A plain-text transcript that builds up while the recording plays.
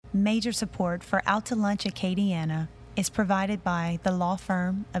Major support for Out to Lunch Acadiana is provided by the law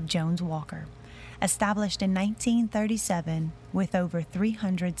firm of Jones Walker, established in 1937 with over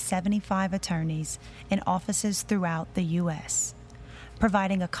 375 attorneys in offices throughout the U.S.,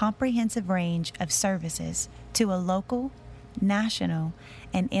 providing a comprehensive range of services to a local, national,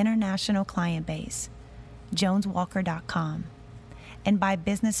 and international client base. JonesWalker.com. And by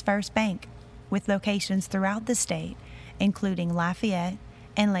Business First Bank, with locations throughout the state, including Lafayette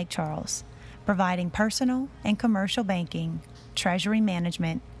and Lake Charles, providing personal and commercial banking, treasury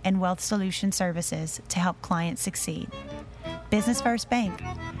management, and wealth solution services to help clients succeed. Business First Bank,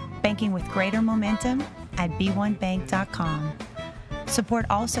 banking with greater momentum at b1bank.com. Support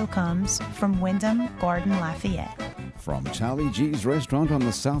also comes from Wyndham Garden Lafayette. From Charlie G's restaurant on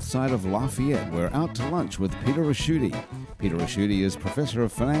the south side of Lafayette, we're out to lunch with Peter Ricchiuti. Peter Ricchiuti is Professor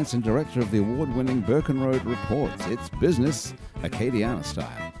of Finance and Director of the award-winning Birken Road Reports. It's business, Acadiana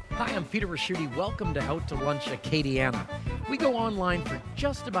style. Hi, I'm Peter Ricchiuti. Welcome to Out to Lunch Acadiana. We go online for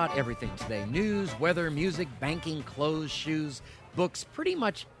just about everything today. News, weather, music, banking, clothes, shoes, books, pretty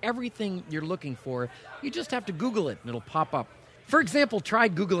much everything you're looking for. You just have to Google it and it'll pop up. For example, try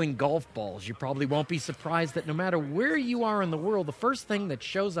Googling golf balls. You probably won't be surprised that no matter where you are in the world, the first thing that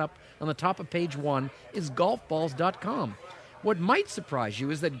shows up on the top of page 1 is golfballs.com. What might surprise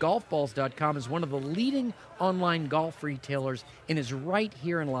you is that golfballs.com is one of the leading online golf retailers and is right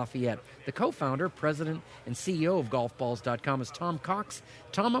here in Lafayette. The co-founder, president, and CEO of golfballs.com is Tom Cox.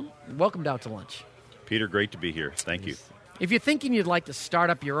 Tom, welcome to Out to Lunch. Peter, great to be here. Thank you. If you're thinking you'd like to start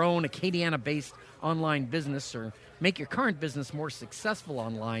up your own Acadiana-based online business or make your current business more successful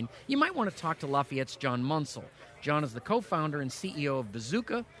online, you might want to talk to Lafayette's John Munsell. John is the co-founder and CEO of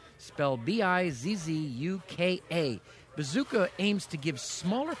Bizzuka, spelled B-I-Z-Z-U-K-A. Bizzuka aims to give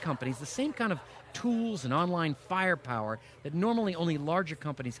smaller companies the same kind of tools and online firepower that normally only larger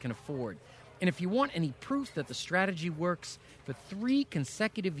companies can afford. And if you want any proof that the strategy works, for 3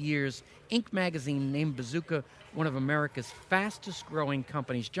 consecutive years, Inc. magazine named Bizzuka one of America's fastest-growing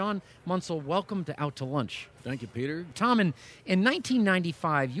companies. John Munsell, welcome to Out to Lunch. Thank you, Peter. Tom, in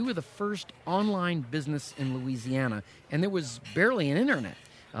 1995, you were the first online business in Louisiana, and there was barely an internet.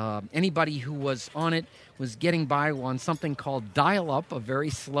 Anybody who was on it was getting by on something called dial-up, a very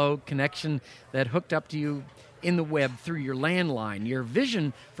slow connection that hooked up to you in the web through your landline. Your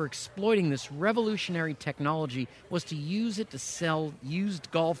vision for exploiting this revolutionary technology was to use it to sell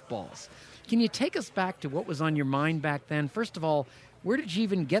used golf balls. Can you take us back to what was on your mind back then? First of all, where did you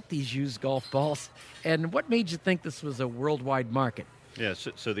even get these used golf balls? And what made you think this was a worldwide market? Yeah,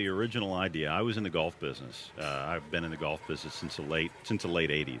 so the original idea, I was in the golf business. I've been in the golf business since the late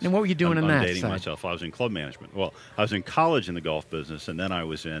 80s. And what were you doing in that? I'm dating myself. I was in club management. Well, I was in college in the golf business, and then I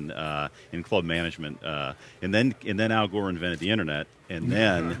was in club management. And then Al Gore invented the internet, and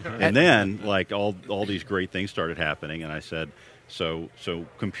then like all these great things started happening, and I said, so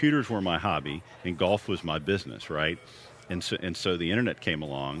computers were my hobby, and golf was my business, right? And so the internet came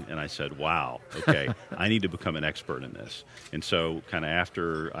along, and I said, wow, okay, I need to become an expert in this. And so kind of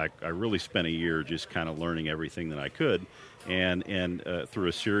after I really spent a year just kind of learning everything that I could, and through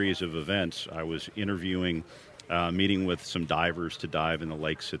a series of events, I was interviewing, meeting with some divers to dive in the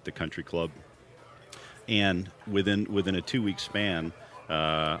lakes at the country club. And within a 2-week span,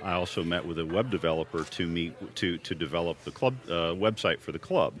 I also met with a web developer to develop the club website for the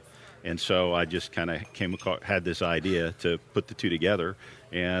club. And so I just kind of had this idea to put the two together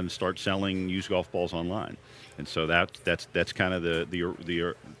and start selling used golf balls online. And so that's kind of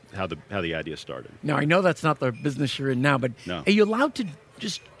how the idea started. Now, I know that's not the business you're in now, but no. Are you allowed to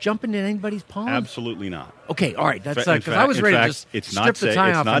just jump into anybody's palm? Absolutely not. Okay, all right. That's because I was ready to just strip the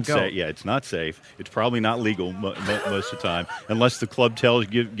tie off and go. Yeah, it's not safe. It's probably not legal most of the time, unless the club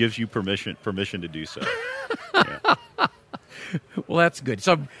gives you permission to do so. Yeah. Well, that's good.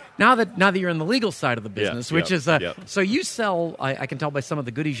 So now that you're in the legal side of the business, so you sell. I can tell by some of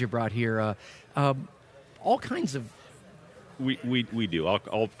the goodies you brought here, all kinds of. We do.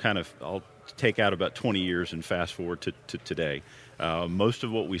 I'll take out about 20 years and fast forward to today. Most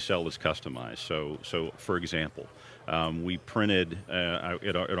of what we sell is customized. So for example, we printed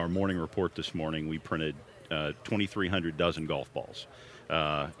at our morning report this morning. We printed 2,300 dozen golf balls,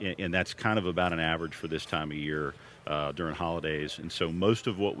 and that's kind of about an average for this time of year. During holidays, and so most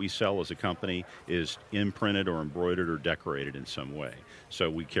of what we sell as a company is imprinted or embroidered or decorated in some way. So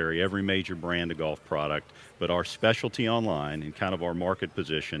we carry every major brand of golf product, but our specialty online and kind of our market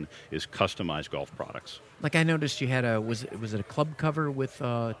position is customized golf products. Like I noticed you had was it a club cover with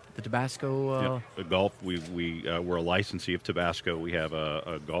the Tabasco? The golf. We're a licensee of Tabasco. We have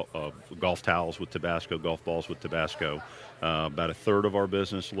golf towels with Tabasco, golf balls with Tabasco. About a third of our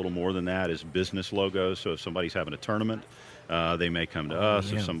business, a little more than that, is business logos. So if somebody's having a tournament, they may come to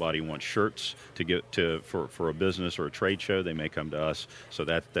us. Yeah. If somebody wants shirts to get to for a business or a trade show, they may come to us. So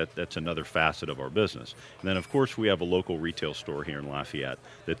that's another facet of our business. And then, of course, we have a local retail store here in Lafayette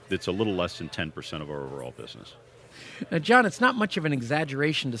that's a little less than 10% of our overall business. Now, John, it's not much of an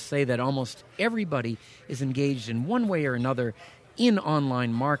exaggeration to say that almost everybody is engaged in one way or another in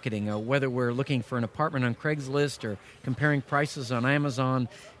online marketing, whether we're looking for an apartment on Craigslist or comparing prices on Amazon,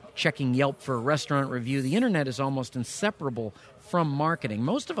 checking Yelp for a restaurant review. The internet is almost inseparable from marketing.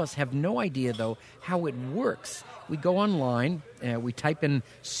 Most of us have no idea, though, how it works. We go online, we type in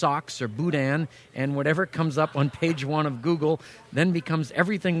socks or boudin, and whatever comes up on page 1 of Google then becomes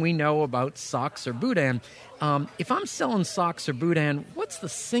everything we know about socks or boudin. If I'm selling socks or boudin, what's the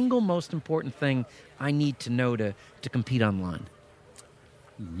single most important thing I need to know to compete online?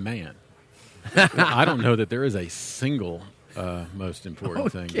 Man, I don't know that there is a single most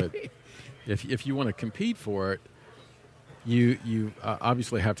important thing, but if you want to compete for it, you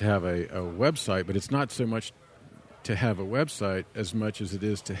obviously have to have a website, but it's not so much to have a website as much as it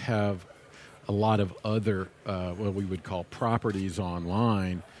is to have a lot of other what we would call properties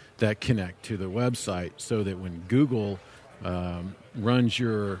online that connect to the website, so that when Google runs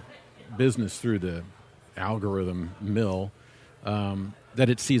your business through the algorithm mill, that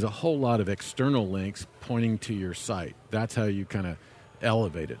it sees a whole lot of external links pointing to your site. That's how you kind of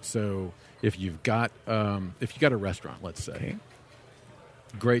elevate it. So if you've got a restaurant, let's say, okay,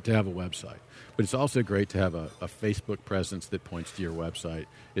 great to have a website. But it's also great to have a Facebook presence that points to your website.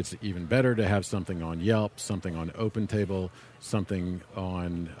 It's even better to have something on Yelp, something on OpenTable, something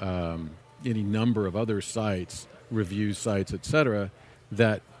on any number of other sites, review sites, etc.,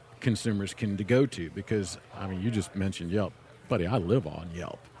 that consumers can go to. Because, I mean, you just mentioned Yelp. Buddy, I live on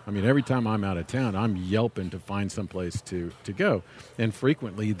Yelp. I mean, every time I'm out of town, I'm Yelping to find someplace to go. And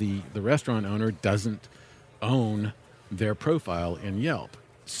frequently, the restaurant owner doesn't own their profile in Yelp.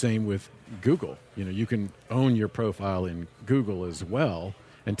 Same with Google. You know, you can own your profile in Google as well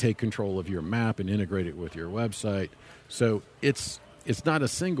and take control of your map and integrate it with your website. So it's not a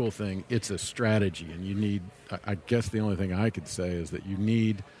single thing, it's a strategy. And you need, I guess the only thing I could say is that you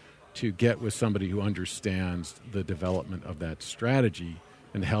need to get with somebody who understands the development of that strategy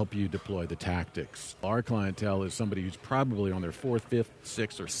and help you deploy the tactics. Our clientele is somebody who's probably on their 4th, 5th,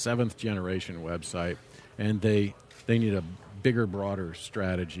 6th, or 7th generation website, and they need a bigger, broader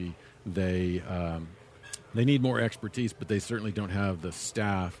strategy. They need more expertise, but they certainly don't have the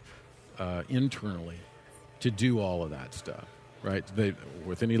staff internally to do all of that stuff, right?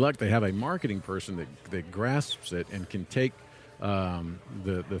 With any luck, they have a marketing person that grasps it and can take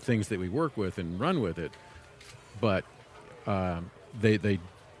the things that we work with and run with it, but they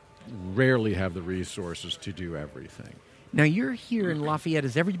rarely have the resources to do everything. Now, you're here in Lafayette.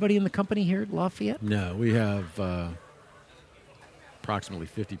 Is everybody in the company here at Lafayette? No, we have approximately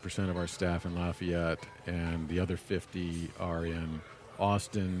 50% of our staff in Lafayette, and the other 50 are in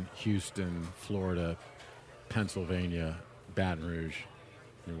Austin, Houston, Florida, Pennsylvania, Baton Rouge,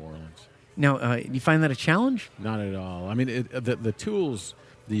 New Orleans. Now, do you find that a challenge? Not at all. I mean, the tools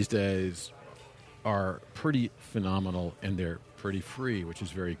these days are pretty phenomenal, and they're pretty free, which is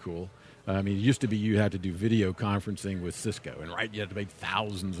very cool. I mean, it used to be you had to do video conferencing with Cisco, and you had to pay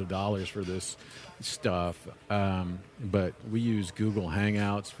thousands of dollars for this stuff. But we use Google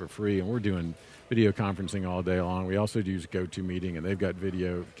Hangouts for free, and we're doing video conferencing all day long. We also use GoToMeeting, and they've got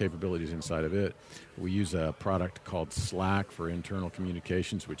video capabilities inside of it. We use a product called Slack for internal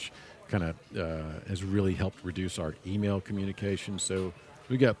communications, which kind of has really helped reduce our email communication. So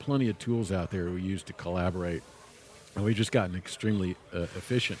we've got plenty of tools out there we use to collaborate, and we've just gotten extremely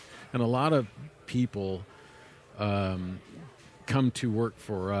efficient. And a lot of people come to work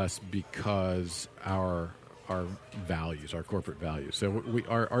for us because our values, our corporate values. So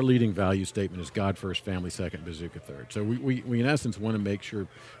our leading value statement is God first, family second, bazooka third. So we in essence want to make sure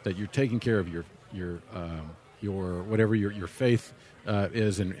that you're taking care of your whatever your faith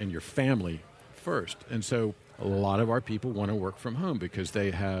is and your family first. And so a lot of our people want to work from home because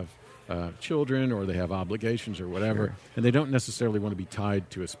they have children or they have obligations or whatever, sure, and they don't necessarily want to be tied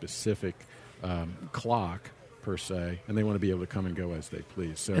to a specific clock per se, and they want to be able to come and go as they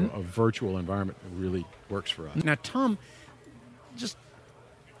please. So a virtual environment really works for us. Now, Tom, just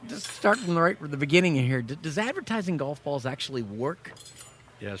start from the beginning here. Does advertising golf balls actually work?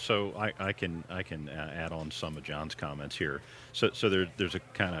 Yeah, so I can add on some of John's comments here. So there's a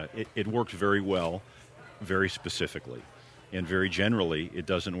kind of it works very well, very specifically. and very generally, it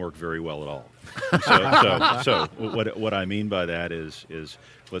doesn't work very well at all. So what I mean by that is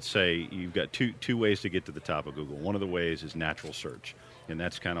let's say you've got two ways to get to the top of Google. One of the ways is natural search, and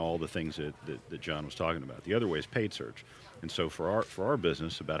that's kind of all the things that John was talking about. The other way is paid search, and so for our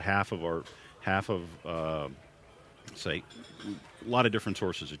business, about half of say a lot of different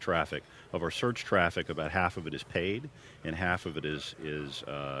sources of traffic. Of our search traffic, about half of it is paid, and half of it is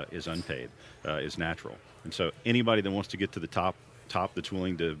unpaid, is natural. And so anybody that wants to get to the top that's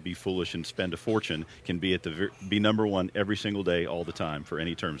willing to be foolish and spend a fortune can be be number one every single day, all the time, for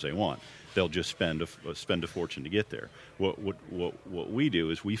any terms they want. They'll just spend a fortune to get there. What we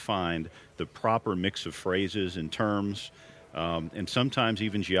do is we find the proper mix of phrases and terms, and sometimes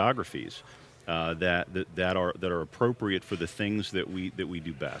even geographies. That are appropriate for the things that we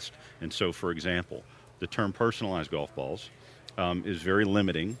do best. And so, for example, the term personalized golf balls is very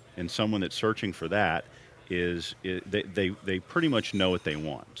limiting, and someone that's searching for that they pretty much know what they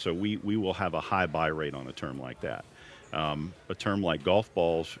want. So we will have a high buy rate on a term like that. A term like golf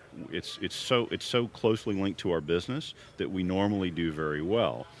balls, it's so closely linked to our business that we normally do very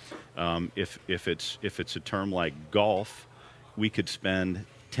well. If it's a term like golf, we could spend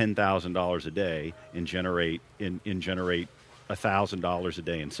 $10,000 a day and generate $1,000 a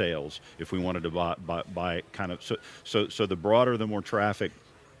day in sales if we wanted to buy kind of so the broader, the more traffic,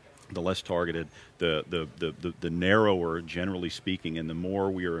 the less targeted, the narrower, generally speaking, and the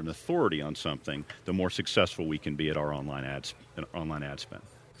more we are an authority on something, the more successful we can be at our online ad spend.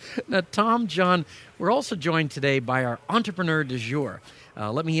 Now, Tom, John, we're also joined today by our entrepreneur du jour.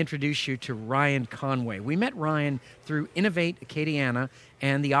 Let me introduce you to Ryan Conway. We met Ryan through Innovate Acadiana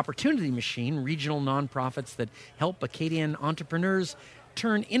and the Opportunity Machine, regional nonprofits that help Acadian entrepreneurs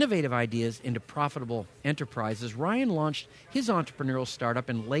turn innovative ideas into profitable enterprises. Ryan launched his entrepreneurial startup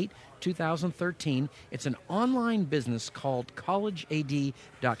in late 2013. It's an online business called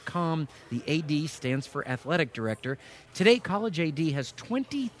collegead.com. The AD stands for Athletic Director. Today, College AD has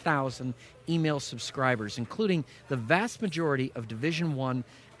 20,000 email subscribers, including the vast majority of Division I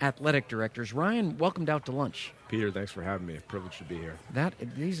athletic directors. Ryan, welcome to Out to Lunch. Peter, thanks for having me. A privilege to be here.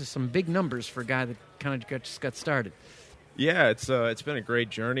 These are some big numbers for a guy that kind of just got started. Yeah, it's been a great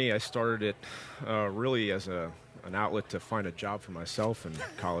journey. I started it really as an outlet to find a job for myself in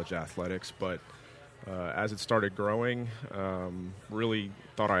college athletics, but as it started growing, really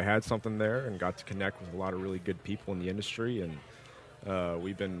thought I had something there and got to connect with a lot of really good people in the industry, and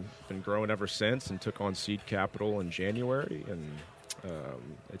we've been growing ever since and took on seed capital in January, and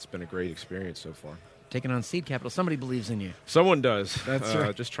it's been a great experience so far. Taking on seed capital. Somebody believes in you. Someone does. That's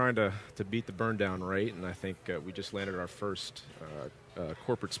right. Just trying to beat the burn down rate, and I think we just landed our first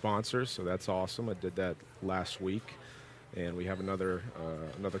corporate sponsor, so that's awesome. I did that last week, and we have another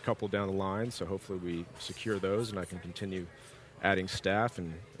couple down the line, so hopefully we secure those, and I can continue adding staff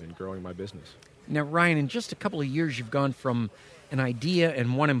and growing my business. Now, Ryan, in just a couple of years, you've gone from an idea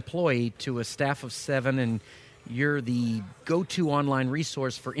and one employee to a staff of 7, and you're the go-to online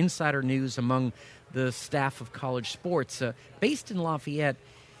resource for insider news among the staff of college sports. Based in Lafayette,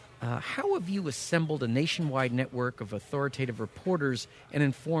 how have you assembled a nationwide network of authoritative reporters and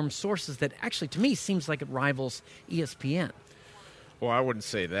informed sources that actually, to me, seems like it rivals ESPN? Well, I wouldn't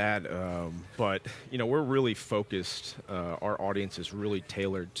say that, but we're really focused. Our audience is really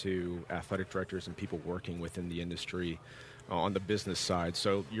tailored to athletic directors and people working within the industry on the business side.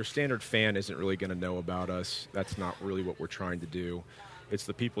 So your standard fan isn't really going to know about us. That's not really what we're trying to do. It's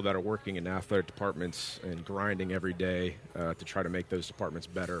the people that are working in athletic departments and grinding every day to try to make those departments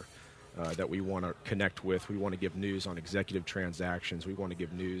better that we want to connect with. We want to give news on executive transactions. We want to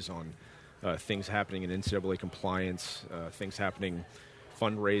give news on things happening in NCAA compliance, things happening,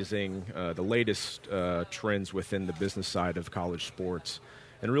 fundraising, the latest trends within the business side of college sports,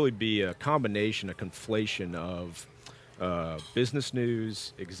 and really be a combination, a conflation of business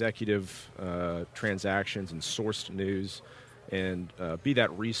news, executive transactions, and sourced news, and be that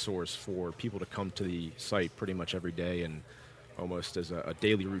resource for people to come to the site pretty much every day and almost as a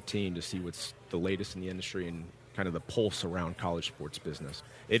daily routine to see what's the latest in the industry and kind of the pulse around college sports business.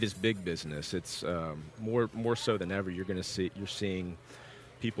 It is big business. It's more so than ever. You're seeing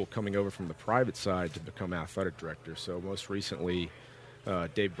people coming over from the private side to become athletic directors. So most recently,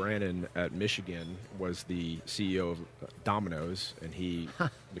 Dave Brannon at Michigan was the CEO of Domino's, and he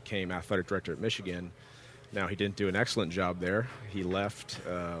became athletic director at Michigan. Now, he didn't do an excellent job there. He left,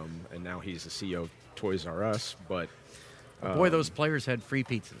 and now he's the CEO of Toys R Us. But boy, those players had free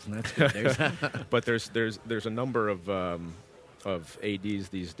pizzas, and that's good. But there's a number of ADs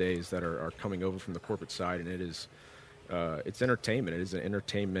these days that are coming over from the corporate side, and it's entertainment. It is an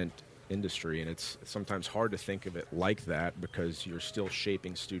entertainment industry, and it's sometimes hard to think of it like that because you're still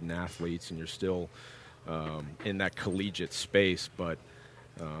shaping student athletes and you're still in that collegiate space. But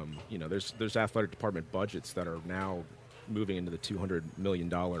there's athletic department budgets that are now moving into the $200 million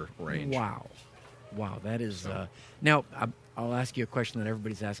range. Wow, that is... now, I'll ask you a question that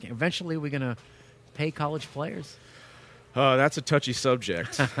everybody's asking. Eventually, we're going to pay college players? That's a touchy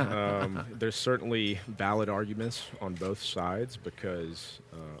subject. There's certainly valid arguments on both sides because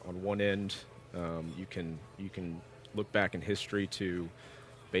on one end, you can look back in history to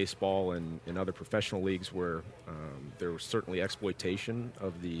baseball and other professional leagues where there was certainly exploitation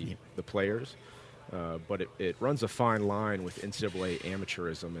of the players. But it runs a fine line with NCAA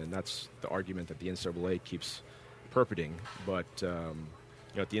amateurism, and that's the argument that the NCAA keeps perpetrating. But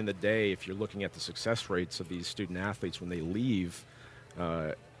at the end of the day, if you're looking at the success rates of these student athletes when they leave,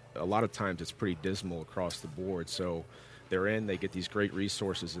 a lot of times it's pretty dismal across the board. So they're in, they get these great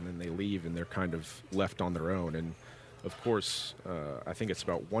resources, and then they leave, and they're kind of left on their own. And of course, I think it's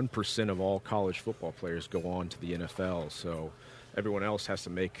about 1% of all college football players go on to the NFL. So everyone else has to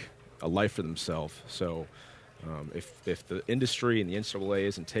make a life for themselves. So if the industry and the NCAA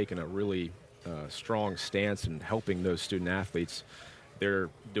isn't taking a really strong stance in helping those student athletes, they're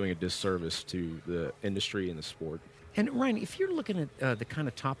doing a disservice to the industry and the sport. And Ryan, if you're looking at the kind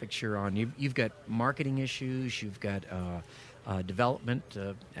of topics you're on, you've got marketing issues, you've got development,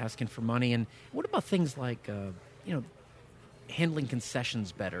 asking for money, and what about things like handling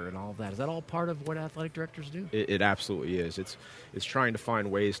concessions better and all of that? Is that all part of what athletic directors do? It absolutely is. It's trying to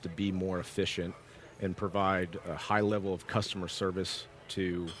find ways to be more efficient and provide a high level of customer service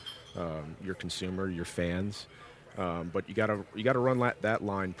to your consumer, your fans. But you got to run that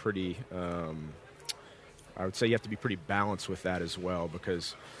line pretty. I would say you have to be pretty balanced with that as well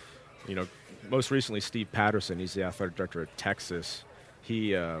because, most recently Steve Patterson, he's the athletic director at Texas.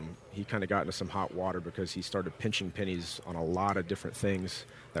 He kind of got into some hot water because he started pinching pennies on a lot of different things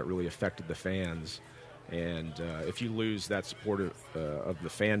that really affected the fans. And if you lose that support of the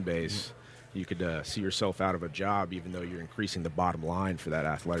fan base, you could see yourself out of a job even though you're increasing the bottom line for that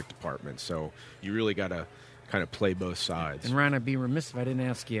athletic department. So you really got to kind of play both sides. And Ryan, I'd be remiss if I didn't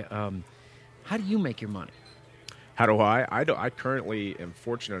ask you, how do you make your money? How do I? I currently am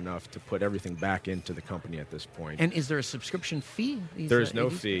fortunate enough to put everything back into the company at this point. And is there a subscription fee? There's no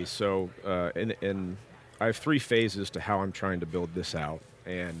fee. So and I have 3 phases to how I'm trying to build this out.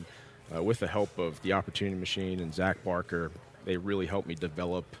 And with the help of the Opportunity Machine and Zach Barker, they really helped me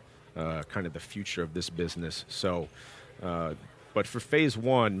develop kind of the future of this business. So, but for phase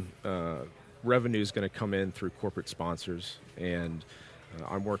 1, revenue is going to come in through corporate sponsors, and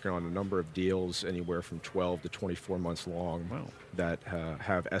I'm working on a number of deals anywhere from 12 to 24 months long. Wow. That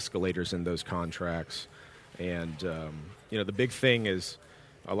have escalators in those contracts. And, the big thing is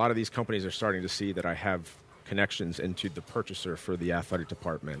a lot of these companies are starting to see that I have connections into the purchaser for the athletic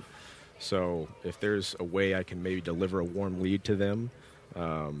department. So if there's a way I can maybe deliver a warm lead to them,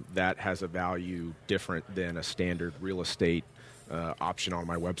 that has a value different than a standard real estate option on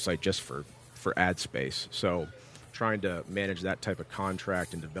my website just for ad space. So trying to manage that type of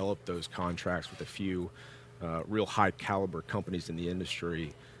contract and develop those contracts with a few real high caliber companies in the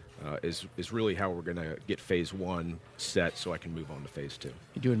industry is really how we're going to get phase 1 set so I can move on to phase 2.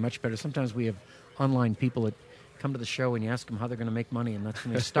 You're doing much better. Sometimes we have online people that come to the show and you ask them how they're going to make money, and that's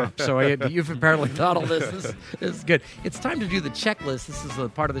when they stop. So you've apparently thought all this. This is good. It's time to do the checklist. This is the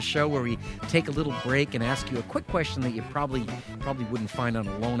part of the show where we take a little break and ask you a quick question that you probably wouldn't find on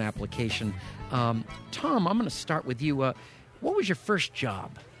a loan application. Tom, I'm going to start with you. What was your first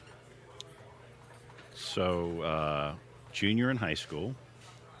job? So, junior in high school,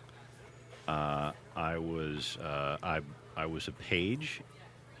 I was a page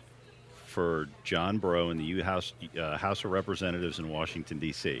for John Breaux in the House of Representatives in Washington,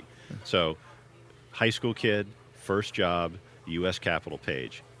 D.C. So, high school kid, first job, U.S. Capitol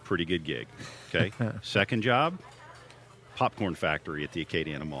page. Pretty good gig. Okay. Second job, popcorn factory at the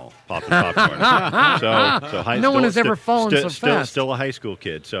Acadiana Mall. Popping popcorn. No one has ever fallen so fast. Still a high school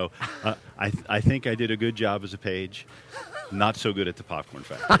kid. So, I think I did a good job as a page. Not so good at the popcorn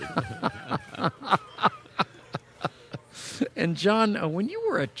factory. And John, when you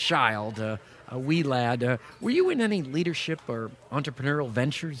were a child, a wee lad, were you in any leadership or entrepreneurial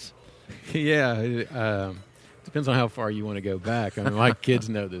ventures? Yeah, depends on how far you want to go back. I mean, my kids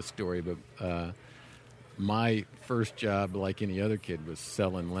know this story, but my first job, like any other kid, was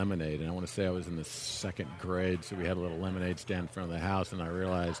selling lemonade. And I want to say I was in the 2nd grade, so we had a little lemonade stand in front of the house, and I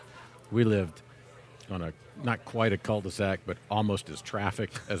realized we lived on a not quite a cul-de-sac, but almost as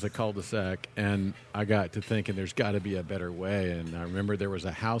trafficked as a cul-de-sac. And I got to thinking there's got to be a better way. And I remember there was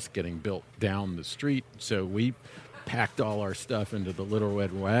a house getting built down the street, so we packed all our stuff into the Little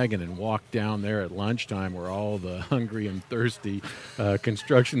Red Wagon and walked down there at lunchtime where all the hungry and thirsty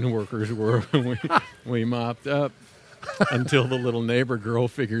construction workers were. We mopped up until the little neighbor girl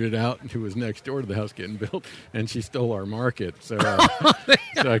figured it out, who was next door to the house getting built, and she stole our market. So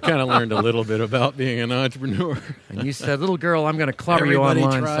I kind of learned a little bit about being an entrepreneur. And you said, little girl, I'm going to clobber you online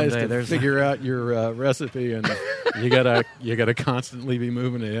Everybody someday. tries to figure out your recipe, and you gotta constantly be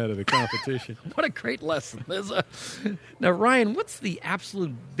moving ahead of the competition. What a great lesson. Now, Ryan, what's the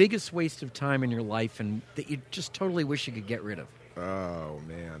absolute biggest waste of time in your life and that you just totally wish you could get rid of? Oh,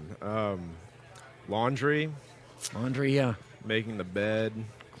 man. Laundry. Laundry, yeah. Making the bed,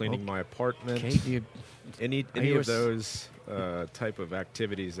 cleaning my apartment. Okay, any of those type of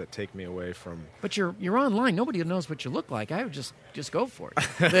activities that take me away from. But you're online. Nobody knows what you look like. I would just go for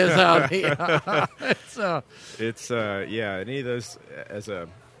it. Any of those as a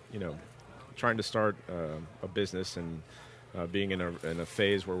trying to start a business and being in a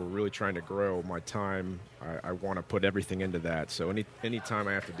phase where we're really trying to grow my time. I want to put everything into that. So any time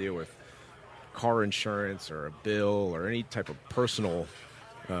I have to deal with car insurance or a bill or any type of personal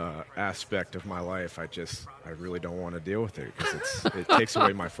aspect of my life, I really don't want to deal with it because it takes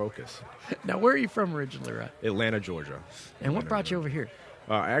away my focus. Now, where are you from originally, right? Atlanta, Georgia. And what brought you over here?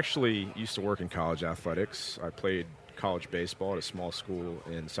 I actually used to work in college athletics. I played college baseball at a small school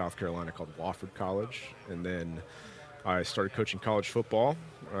in South Carolina called Wofford College, and then I started coaching college football.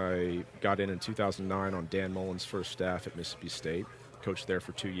 I got in 2009 on Dan Mullen's first staff at Mississippi State, coached there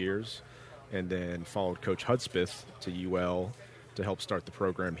for 2 years, and then followed Coach Hudspeth to UL to help start the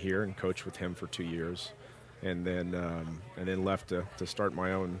program here and coach with him for 2 years, and then left to start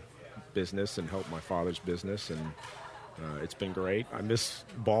my own business and help my father's business, and it's been great. I miss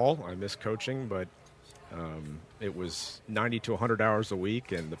ball, I miss coaching, but it was 90 to 100 hours a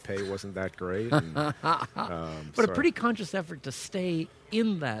week, and the pay wasn't that great. And, but a pretty conscious effort to stay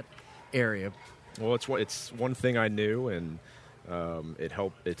in that area. Well, it's one thing I knew, and it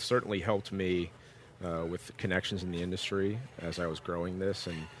helped. It certainly helped me with connections in the industry as I was growing this.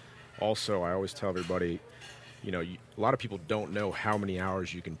 And also, I always tell everybody, a lot of people don't know how many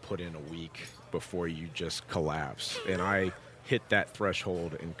hours you can put in a week before you just collapse. And I hit that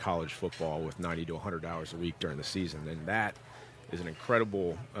threshold in college football with 90 to 100 hours a week during the season. And that is an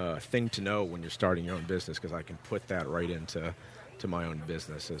incredible thing to know when you're starting your own business, because I can put that right into my own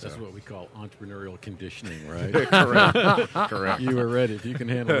business. That's what we call entrepreneurial conditioning, right? Correct. You were ready. If you can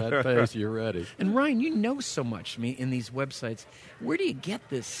handle that pace, you're ready. And Ryan, you know so much in these websites. Where do you get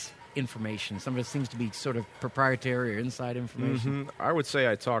this information? Some of it seems to be sort of proprietary or inside information. Mm-hmm. I would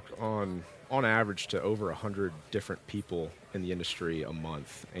say I talk on average to over 100 different people in the industry a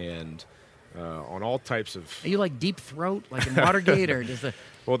month, and on all types of. Are you like Deep Throat, like in Watergate, or does the?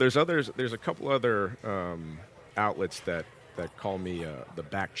 Well, there's a couple other outlets that call me the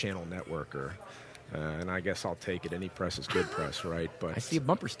back channel networker, and I guess I'll take it. Any press is good press, right? But I see a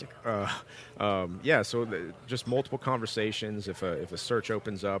bumper sticker. So just multiple conversations. If a search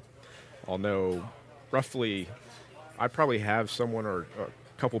opens up, I'll know roughly. I probably have someone or a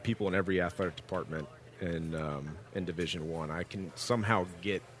couple people in every athletic department in Division I. I can somehow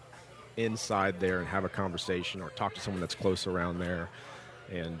get inside there and have a conversation or talk to someone that's close around there.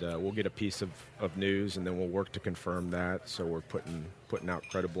 And we'll get a piece of news, and then we'll work to confirm that. So we're putting out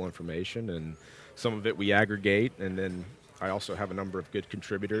credible information, and some of it we aggregate. And then I also have a number of good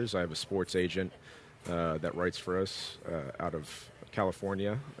contributors. I have a sports agent that writes for us out of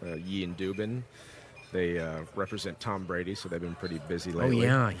California, Yee and Dubin. They represent Tom Brady, so they've been pretty busy lately.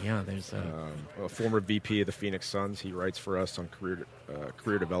 Oh, yeah. There's a former VP of the Phoenix Suns. He writes for us on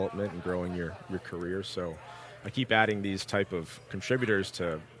career development and growing your career. So I keep adding these type of contributors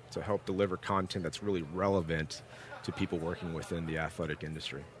to help deliver content that's really relevant to people working within the athletic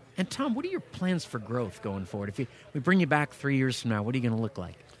industry. And Tom, what are your plans for growth going forward? If we bring you back 3 years from now, what are you going to look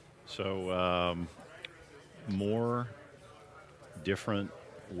like? So more different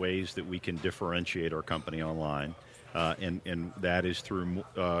ways that we can differentiate our company online, and that is through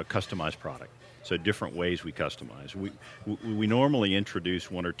customized product. So different ways we customize. We normally introduce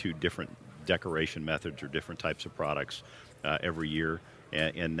one or two different decoration methods or different types of products every year,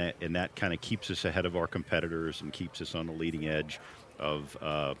 and that kind of keeps us ahead of our competitors and keeps us on the leading edge of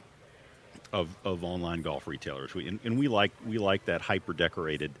online golf retailers. We like that hyper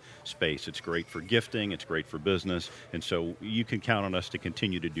decorated space. It's great for gifting. It's great for business, and so you can count on us to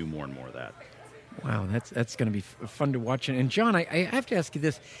continue to do more and more of that. Wow, that's going to be fun to watch. And John, I have to ask you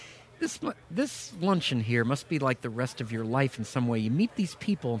this. This luncheon here must be like the rest of your life in some way. You meet these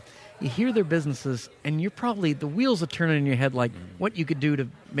people, you hear their businesses, and you're probably, the wheels are turning in your head like what you could do to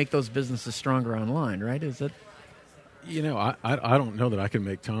make those businesses stronger online, right? Is it? You know, I don't know that I can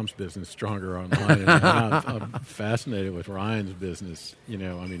make Tom's business stronger online. And I'm fascinated with Ryan's business. You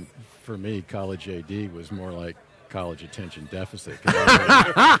know, I mean, for me, college AD was more like college attention deficit. 'Cause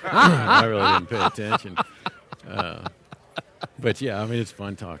I really didn't pay attention. But yeah, I mean, it's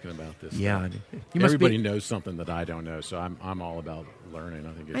fun talking about this. Yeah, everybody knows something that I don't know, so I'm all about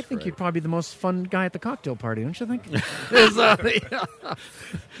learning. I think you're probably the most fun guy at the cocktail party, don't you think?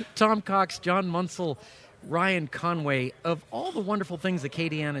 Tom Cox, John Munsell, Ryan Conway. Of all the wonderful things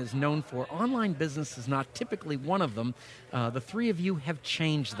Acadiana is known for, online business is not typically one of them. The three of you have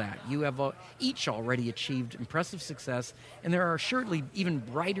changed that. You have each already achieved impressive success, and there are surely even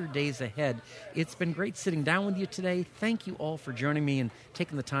brighter days ahead. It's been great sitting down with you today. Thank you all for joining me and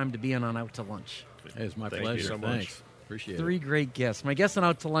taking the time to be on Out to Lunch. It's my Thank pleasure. you so Thanks. much. Appreciate Three it. great guests. My guests on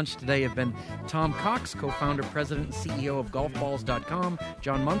Out to Lunch today have been Tom Cox, co-founder, president, and CEO of GolfBalls.com,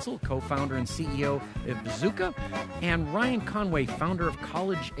 John Munsell, co-founder and CEO of Bazooka, and Ryan Conway, founder of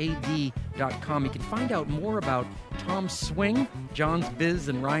CollegeAD.com. You can find out more about Tom's swing, John's biz,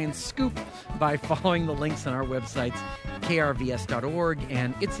 and Ryan's scoop by following the links on our websites, krvs.org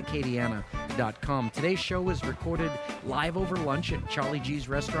and itsacadiana.com. Today's show is recorded live over lunch at Charlie G's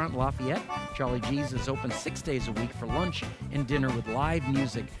Restaurant, Lafayette. Charlie G's is open 6 days a week for lunch and dinner with live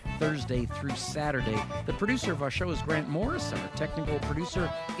music Thursday through Saturday. The producer of our show is Grant Morris. Our technical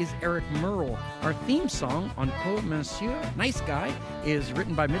producer is Eric Merle. Our theme song, Encore Monsieur, Nice Guy, is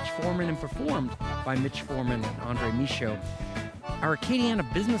written by Mitch Foreman and performed by Mitch Foreman and Andre Michaud. Our Acadiana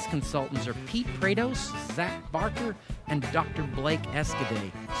business consultants are Pete Prados, Zach Barker, and Dr. Blake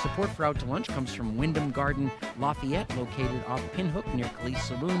Escaday. Support for Out to Lunch comes from Wyndham Garden Lafayette, located off Pinhook near Calise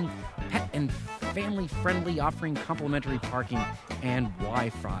Saloon. Pet and family friendly, offering complimentary parking and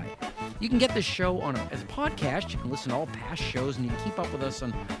Wi-Fi. You can get this show as a podcast. You can listen to all past shows, and you can keep up with us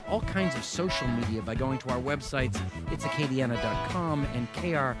on all kinds of social media by going to our websites, itsacadiana.com and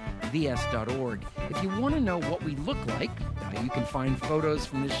krvs.org. If you want to know what we look like, you can find photos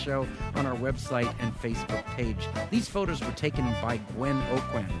from this show on our website and Facebook page. These photos were taken by Gwen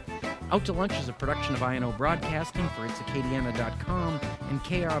Oquan. Out to Lunch is a production of INO Broadcasting for itsacadiana.com and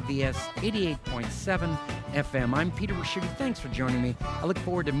KRVS 88.7 FM. I'm Peter Raschuti. Thanks for joining me. I look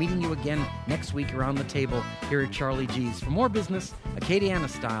forward to meeting you again next week around the table here at Charlie G's for more business, Acadiana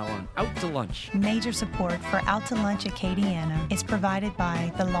style, on Out to Lunch. Major support for Out to Lunch Acadiana is provided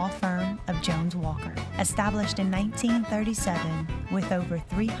by the law firm of Jones Walker. Established in 1937 with over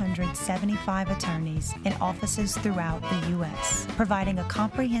 375 attorneys in offices throughout the U.S., providing a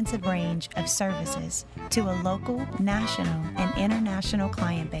comprehensive range of services to a local, national, and international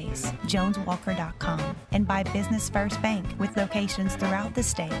client base, joneswalker.com, and by Business First Bank with locations throughout the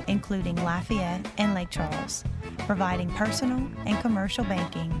state, including Lafayette and Lake Charles, providing personal and commercial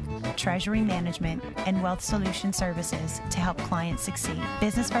banking, treasury management, and wealth solution services to help clients succeed.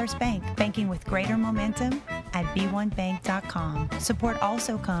 Business First Bank, banking with greater momentum at b1bank.com. Support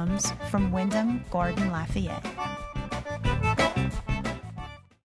also comes from Wyndham Garden Lafayette.